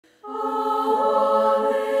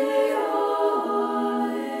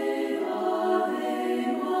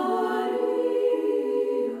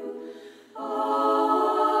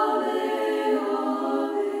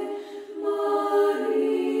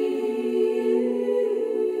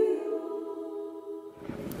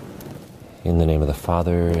In the name of the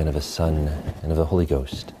Father, and of the Son, and of the Holy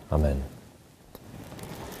Ghost. Amen.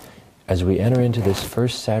 As we enter into this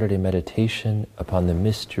first Saturday meditation upon the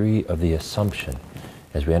mystery of the Assumption,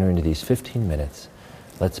 as we enter into these 15 minutes,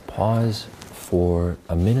 let's pause for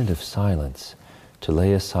a minute of silence to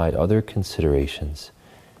lay aside other considerations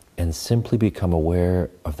and simply become aware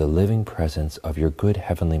of the living presence of your good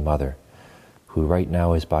Heavenly Mother, who right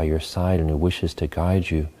now is by your side and who wishes to guide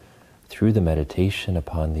you through the meditation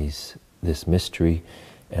upon this mystery,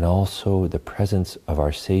 and also the presence of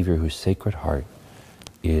our Savior, whose Sacred Heart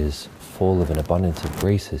is full of an abundance of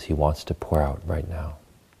graces He wants to pour out right now.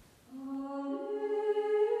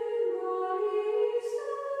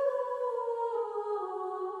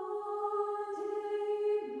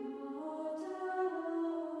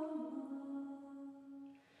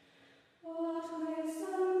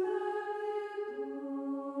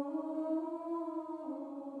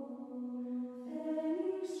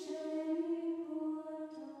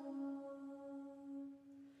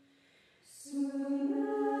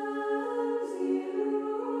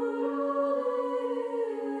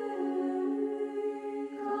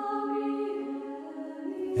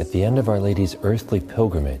 At the end of Our Lady's earthly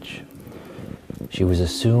pilgrimage, she was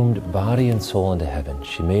assumed body and soul into heaven.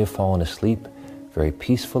 She may have fallen asleep very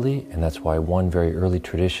peacefully, and that's why one very early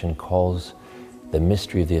tradition calls the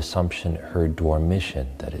mystery of the Assumption her dormition,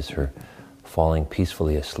 that is, her falling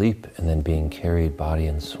peacefully asleep and then being carried body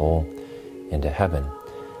and soul into heaven.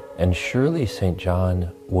 And surely St.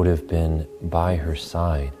 John would have been by her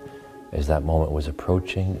side as that moment was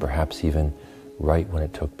approaching, perhaps even right when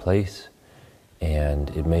it took place. And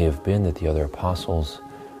it may have been that the other apostles,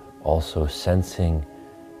 also sensing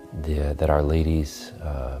that Our Lady's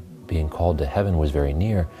being called to heaven was very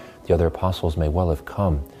near, the other apostles may well have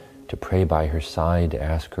come to pray by her side, to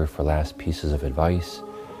ask her for last pieces of advice,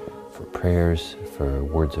 for prayers, for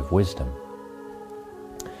words of wisdom.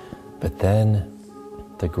 But then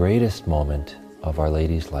the greatest moment of Our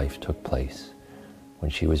Lady's life took place when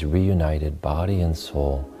she was reunited, body and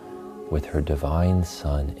soul, with her divine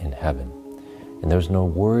Son in heaven. And there's no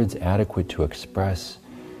words adequate to express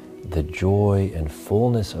the joy and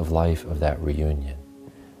fullness of life of that reunion.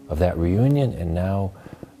 And now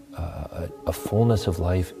a fullness of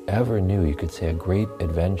life ever new. You could say a great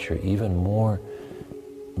adventure, even more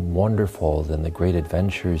wonderful than the great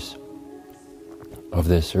adventures of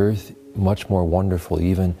this earth, much more wonderful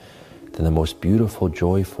even than the most beautiful,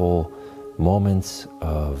 joyful moments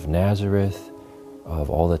of Nazareth, of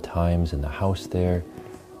all the times in the house there,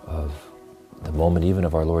 of the moment even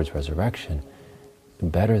of our Lord's resurrection.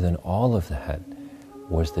 Better than all of that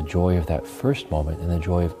was the joy of that first moment and the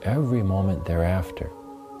joy of every moment thereafter.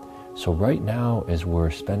 So right now, as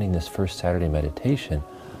we're spending this first Saturday meditation,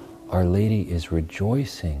 Our Lady is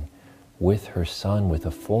rejoicing with her Son with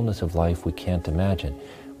a fullness of life we can't imagine.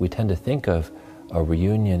 We tend to think of a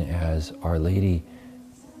reunion as Our Lady,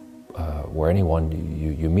 where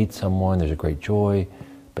you meet someone, there's a great joy,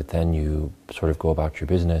 but then you sort of go about your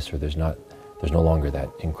business, or there's no longer that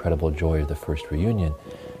incredible joy of the first reunion.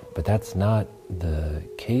 But that's not the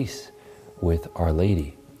case with Our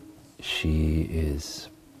Lady. She is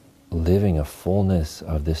living a fullness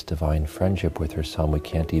of this divine friendship with her Son we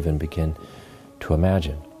can't even begin to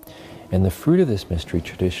imagine. And the fruit of this mystery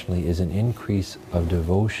traditionally is an increase of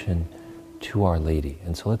devotion to Our Lady.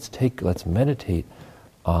 And so let's meditate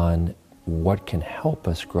on what can help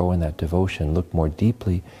us grow in that devotion, look more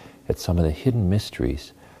deeply at some of the hidden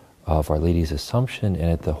mysteries of Our Lady's Assumption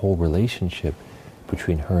and at the whole relationship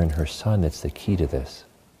between her and her Son that's the key to this.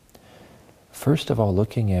 First of all,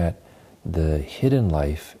 looking at the hidden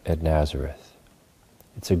life at Nazareth.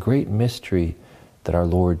 It's a great mystery that our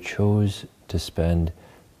Lord chose to spend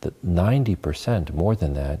the 90%, more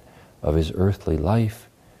than that, of His earthly life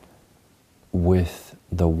with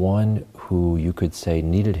the one who you could say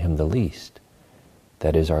needed Him the least,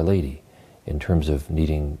 that is Our Lady. In terms of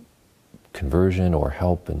needing conversion or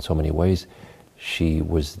help in so many ways, she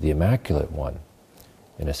was the Immaculate One.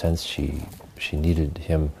 In a sense, she needed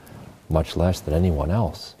Him much less than anyone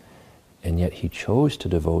else. And yet He chose to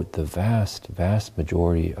devote the vast, vast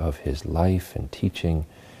majority of His life and teaching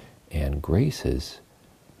and graces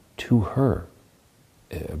to her,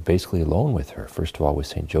 basically alone with her. First of all with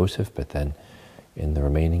St. Joseph, but then in the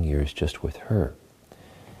remaining years just with her.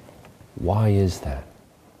 Why is that?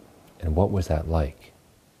 And what was that like?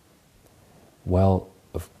 Well,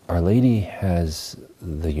 Our Lady has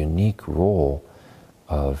the unique role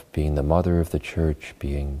of being the mother of the Church,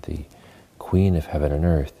 being the Queen of heaven and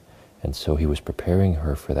earth, and so He was preparing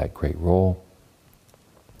her for that great role,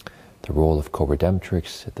 the role of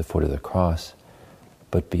co-redemptrix at the foot of the cross.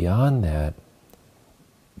 But beyond that,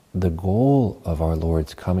 the goal of our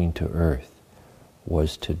Lord's coming to earth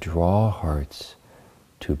was to draw hearts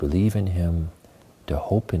to believe in Him, to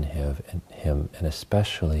hope in Him, and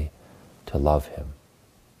especially to love Him.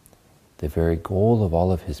 The very goal of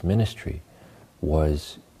all of His ministry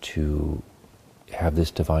was to have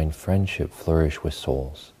this divine friendship flourish with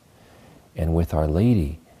souls. And with Our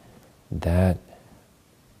Lady, that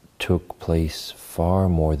took place far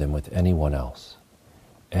more than with anyone else.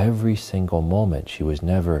 Every single moment, she was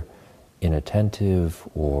never inattentive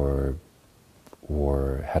or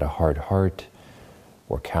had a hard heart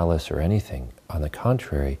or callous or anything. On the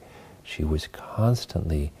contrary, she was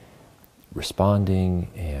constantly responding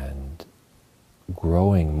and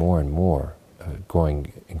growing more and more,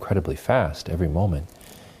 growing incredibly fast every moment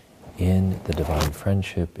in the divine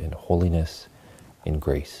friendship, in holiness, in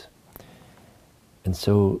grace. And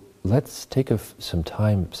so let's take some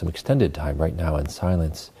extended time right now in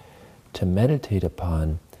silence to meditate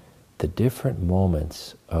upon the different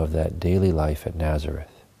moments of that daily life at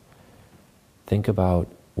Nazareth. Think about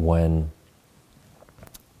when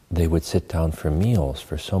they would sit down for meals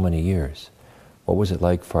for so many years. What was it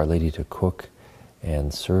like for Our Lady to cook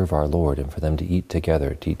and serve our Lord, and for them to eat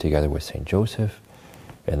together with St. Joseph,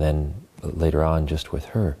 and then later on just with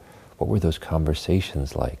her? What were those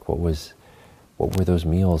conversations like? What were those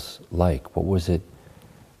meals like? What was it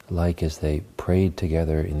like as they prayed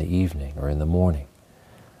together in the evening or in the morning,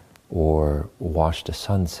 or watched a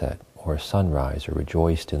sunset or a sunrise, or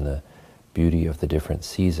rejoiced in the beauty of the different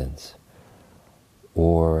seasons,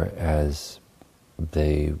 or as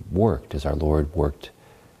they worked, as our Lord worked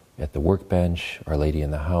at the workbench, Our Lady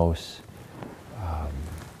in the house,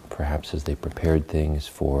 perhaps as they prepared things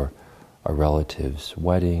for a relative's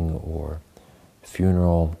wedding or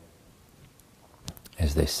funeral,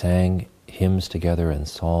 as they sang hymns together and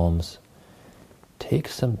psalms. Take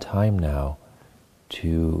some time now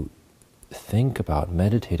to think about,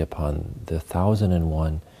 meditate upon the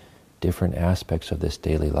 1,001 different aspects of this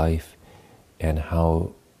daily life, and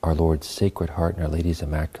how our Lord's Sacred Heart and Our Lady's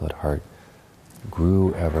Immaculate Heart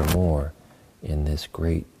grew ever more in this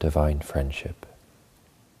great divine friendship.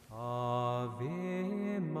 Ave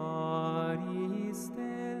Maria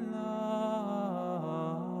Stella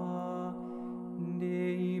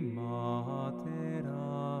Dei Mater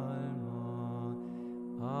Alma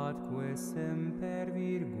atque semper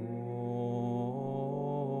Virgo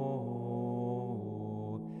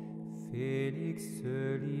Felix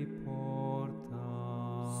soli porta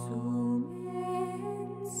Sum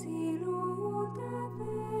et siluta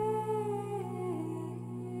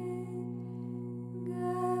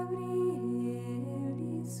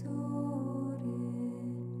Gabrielis ore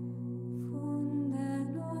funda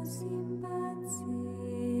nos in pace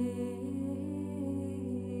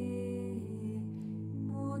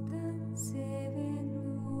mutant seven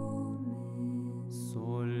lumen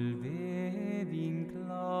solve vinclareis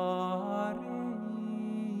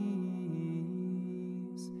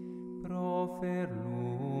profer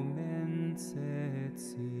lumen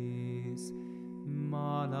setsis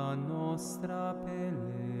mala nostra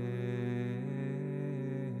pelle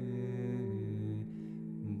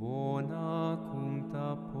bona cuncta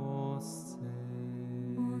posse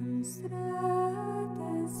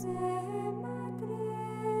monstrata se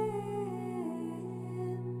madrem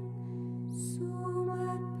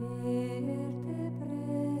sumat per te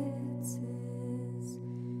preces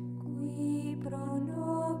qui pro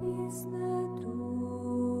nobis natus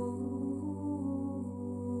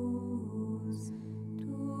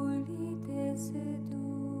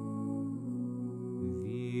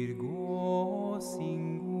Virgo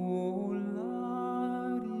singularis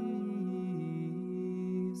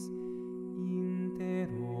inter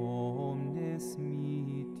omnes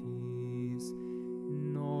mitis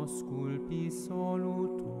nos culpi solutos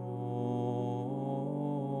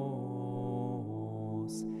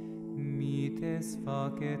mites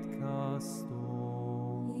facet casto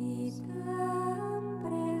itam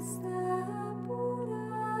presta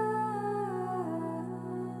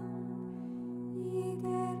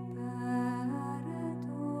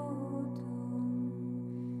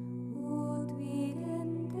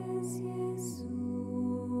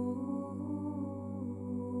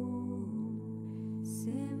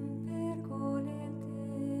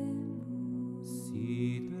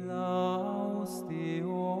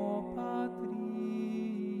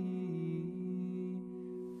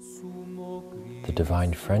The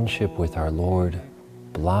divine friendship with our Lord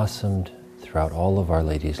blossomed throughout all of Our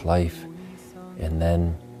Lady's life, and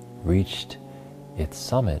then reached its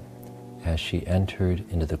summit as she entered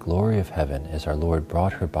into the glory of heaven, as our Lord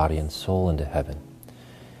brought her body and soul into heaven.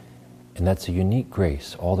 And that's a unique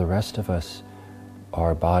grace. All the rest of us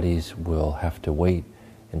our bodies will have to wait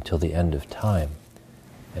until the end of time.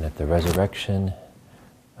 And at the resurrection,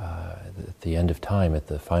 at the end of time, at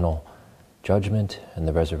the final judgment and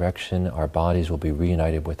the resurrection, our bodies will be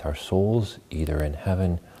reunited with our souls, either in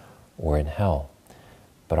heaven or in hell.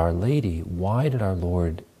 But Our Lady, why did our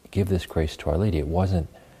Lord give this grace to Our Lady? It wasn't,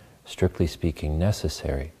 strictly speaking,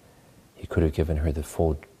 necessary. He could have given her the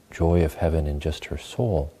full joy of heaven in just her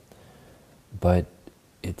soul. But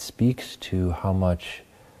it speaks to how much,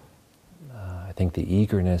 I think, the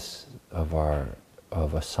eagerness of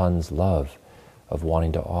a son's love, of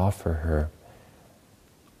wanting to offer her,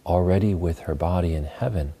 already with her body in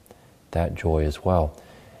heaven, that joy as well.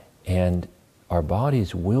 And our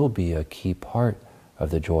bodies will be a key part of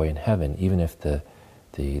the joy in heaven, even if the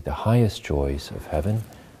highest joys of heaven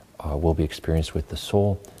will be experienced with the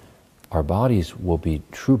soul. Our bodies will be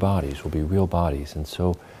true bodies, will be real bodies. And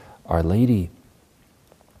so Our Lady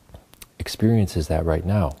experiences that right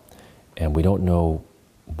now. And we don't know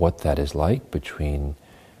what that is like between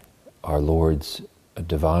our Lord's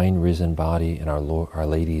divine risen body and Our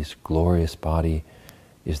Lady's glorious body.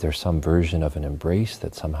 Is there some version of an embrace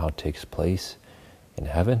that somehow takes place in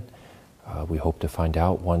heaven? We hope to find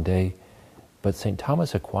out one day. But St.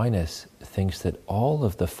 Thomas Aquinas thinks that all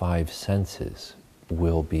of the five senses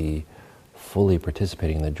will be fully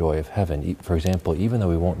participating in the joy of heaven. For example, even though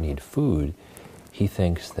we won't need food, he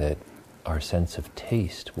thinks that our sense of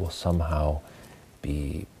taste will somehow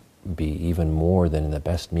be even more than in the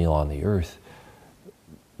best meal on the earth,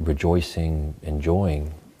 rejoicing,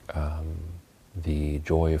 enjoying the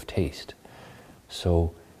joy of taste.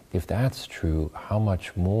 So if that's true, how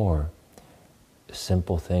much more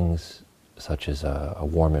simple things such as a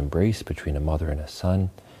warm embrace between a mother and a son,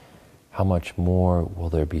 how much more will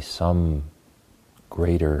there be some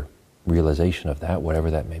greater realization of that,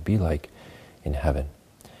 whatever that may be like, in heaven?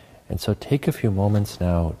 And so take a few moments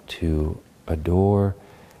now to adore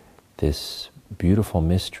this beautiful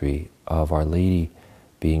mystery of Our Lady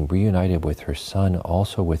being reunited with her Son,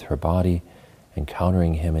 also with her body,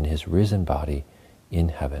 encountering him in his risen body in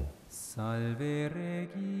heaven. Salve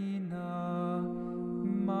Regina,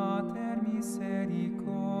 Mater misericordiae,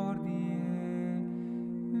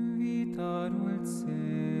 vita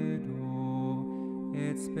dulcedo,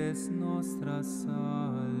 et spes nostra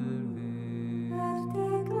salve. A te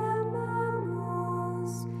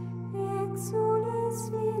clamamus, exules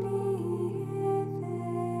filii Eve.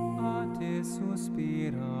 A te suspiramus,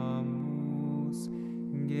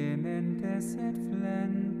 gementes et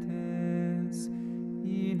flentes,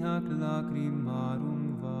 in hac lacrimarum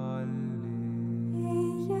valle.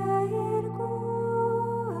 Ea ergo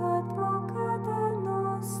advocata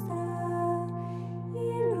nostra,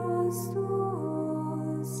 illos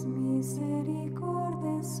tuos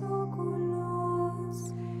misericordes oculos,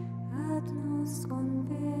 ad nos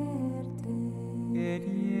converte. Et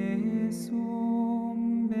Iesum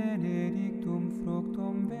benedictum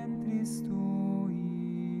fructum ventris tui,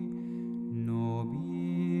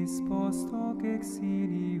 nobis post hoc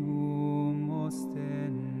exilium ostende.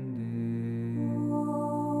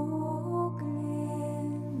 O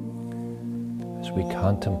clemens. As we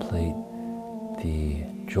contemplate the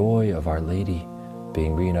joy of Our Lady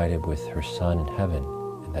being reunited with her Son in heaven,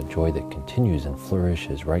 and that joy that continues and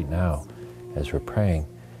flourishes right now as we're praying,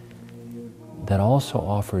 that also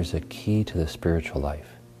offers a key to the spiritual life.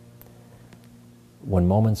 When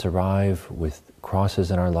moments arrive with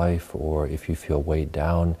crosses in our life, or if you feel weighed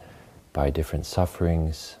down by different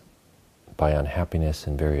sufferings, by unhappiness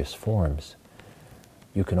in various forms,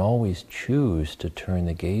 you can always choose to turn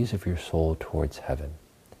the gaze of your soul towards heaven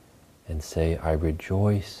and say, I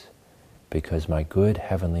rejoice because my good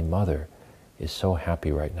Heavenly Mother is so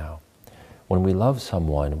happy right now. When we love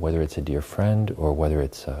someone, whether it's a dear friend or whether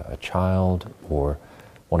it's a child or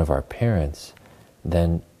one of our parents,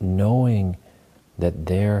 then knowing that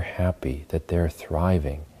they're happy, that they're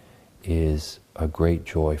thriving, is a great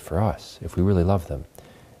joy for us if we really love them.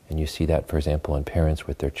 And you see that, for example, in parents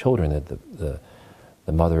with their children, that the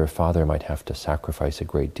mother or father might have to sacrifice a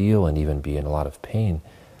great deal and even be in a lot of pain.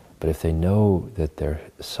 But if they know that their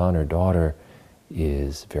son or daughter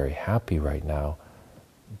is very happy right now,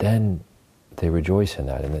 then they rejoice in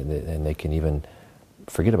that, and they can even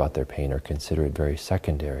forget about their pain or consider it very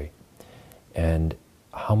secondary. And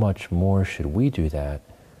how much more should we do that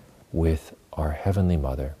with our Heavenly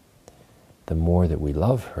Mother? The more that we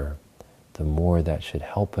love her, the more that should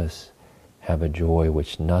help us have a joy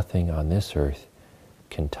which nothing on this earth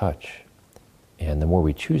can touch. And the more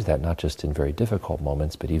we choose that, not just in very difficult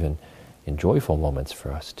moments, but even in joyful moments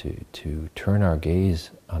for us to turn our gaze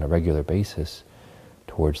on a regular basis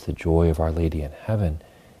towards the joy of Our Lady in heaven,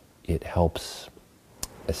 it helps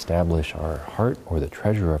establish our heart or the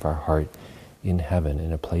treasure of our heart in heaven,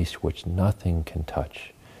 in a place which nothing can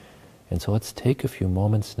touch. And so let's take a few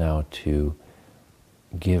moments now to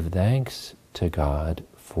give thanks to God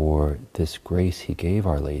for this grace he gave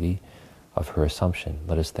Our Lady of her Assumption.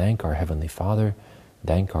 Let us thank our Heavenly Father,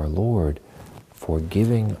 thank our Lord for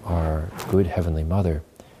giving our good Heavenly Mother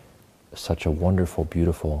such a wonderful,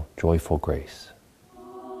 beautiful, joyful grace.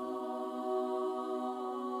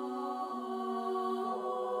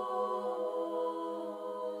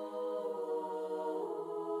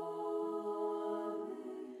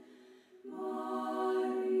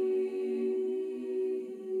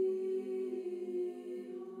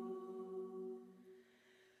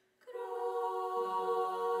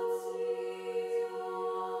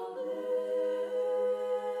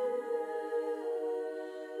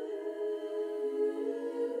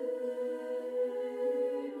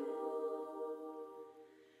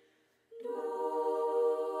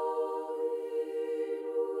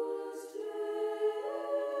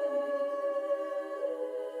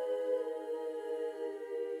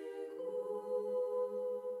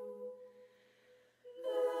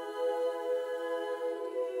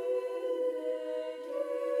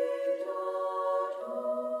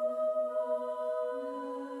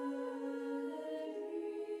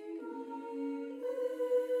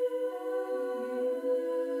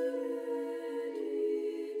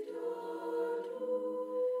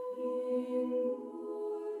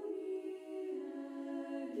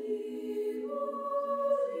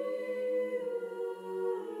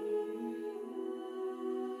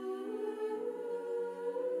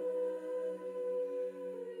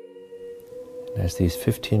 As these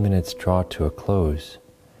 15 minutes draw to a close,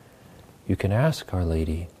 you can ask Our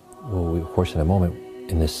Lady, well, of course in a moment,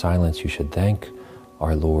 in this silence you should thank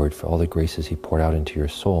our Lord for all the graces he poured out into your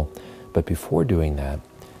soul. But before doing that,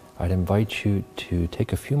 I'd invite you to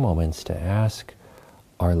take a few moments to ask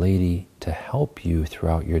Our Lady to help you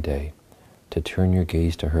throughout your day, to turn your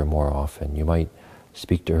gaze to her more often. You might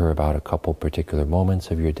speak to her about a couple particular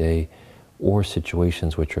moments of your day or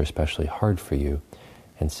situations which are especially hard for you,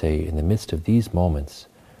 and say, in the midst of these moments,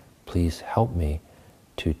 please help me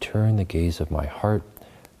to turn the gaze of my heart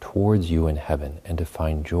towards you in heaven and to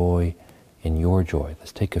find joy in your joy.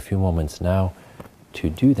 Let's take a few moments now to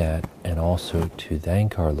do that, and also to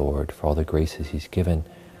thank our Lord for all the graces he's given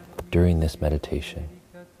during this meditation.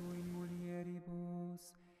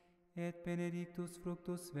 Et benedictus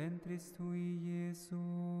fructus ventris tui,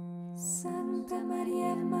 Iesus. Sancta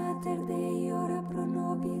Maria, Mater Dei, ora pro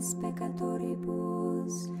nobis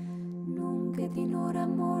peccatoribus, nunc et in hora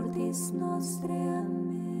mortis nostre.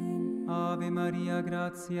 Amen. Ave Maria,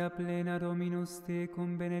 gratia plena, Dominus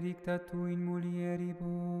tecum, benedicta tu in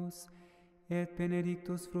mulieribus, et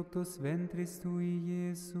benedictus fructus ventris tui,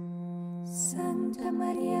 Iesus. Sancta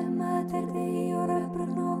Maria, Mater Dei, ora pro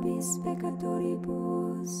nobis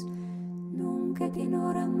peccatoribus, nunc et in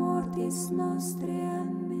hora mortis nostre.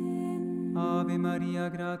 Amen. Ave Maria,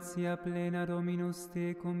 gratia plena, Dominus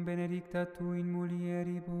tecum, benedicta tu in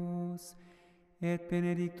mulieribus, et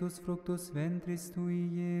benedictus fructus ventris tui,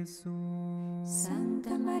 Iesus.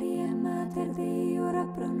 Sancta Maria, Mater Dei, ora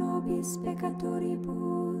pro nobis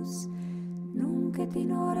peccatoribus, nunc et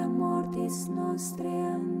in hora mortis nostre.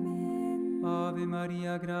 Amen. Ave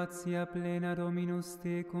Maria, gratia plena, Dominus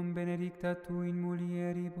tecum, benedicta tu in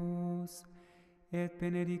mulieribus, et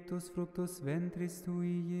benedictus fructus ventris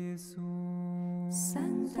tui, Iesus.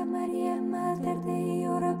 Sancta Maria, Mater Dei,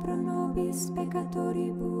 ora pro nobis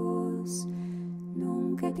peccatoribus,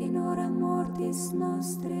 nunc et in hora mortis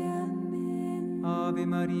nostre. Amen. Ave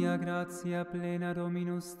Maria, gratia plena,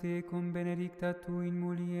 Dominus tecum, benedicta tu in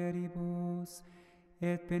mulieribus,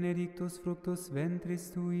 et benedictus fructus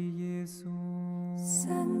ventris tui, Iesus.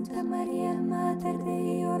 Sancta Maria, Mater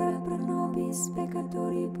Dei, ora pro nobis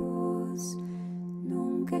peccatoribus,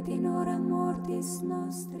 nunc et in hora mortis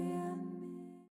nostre.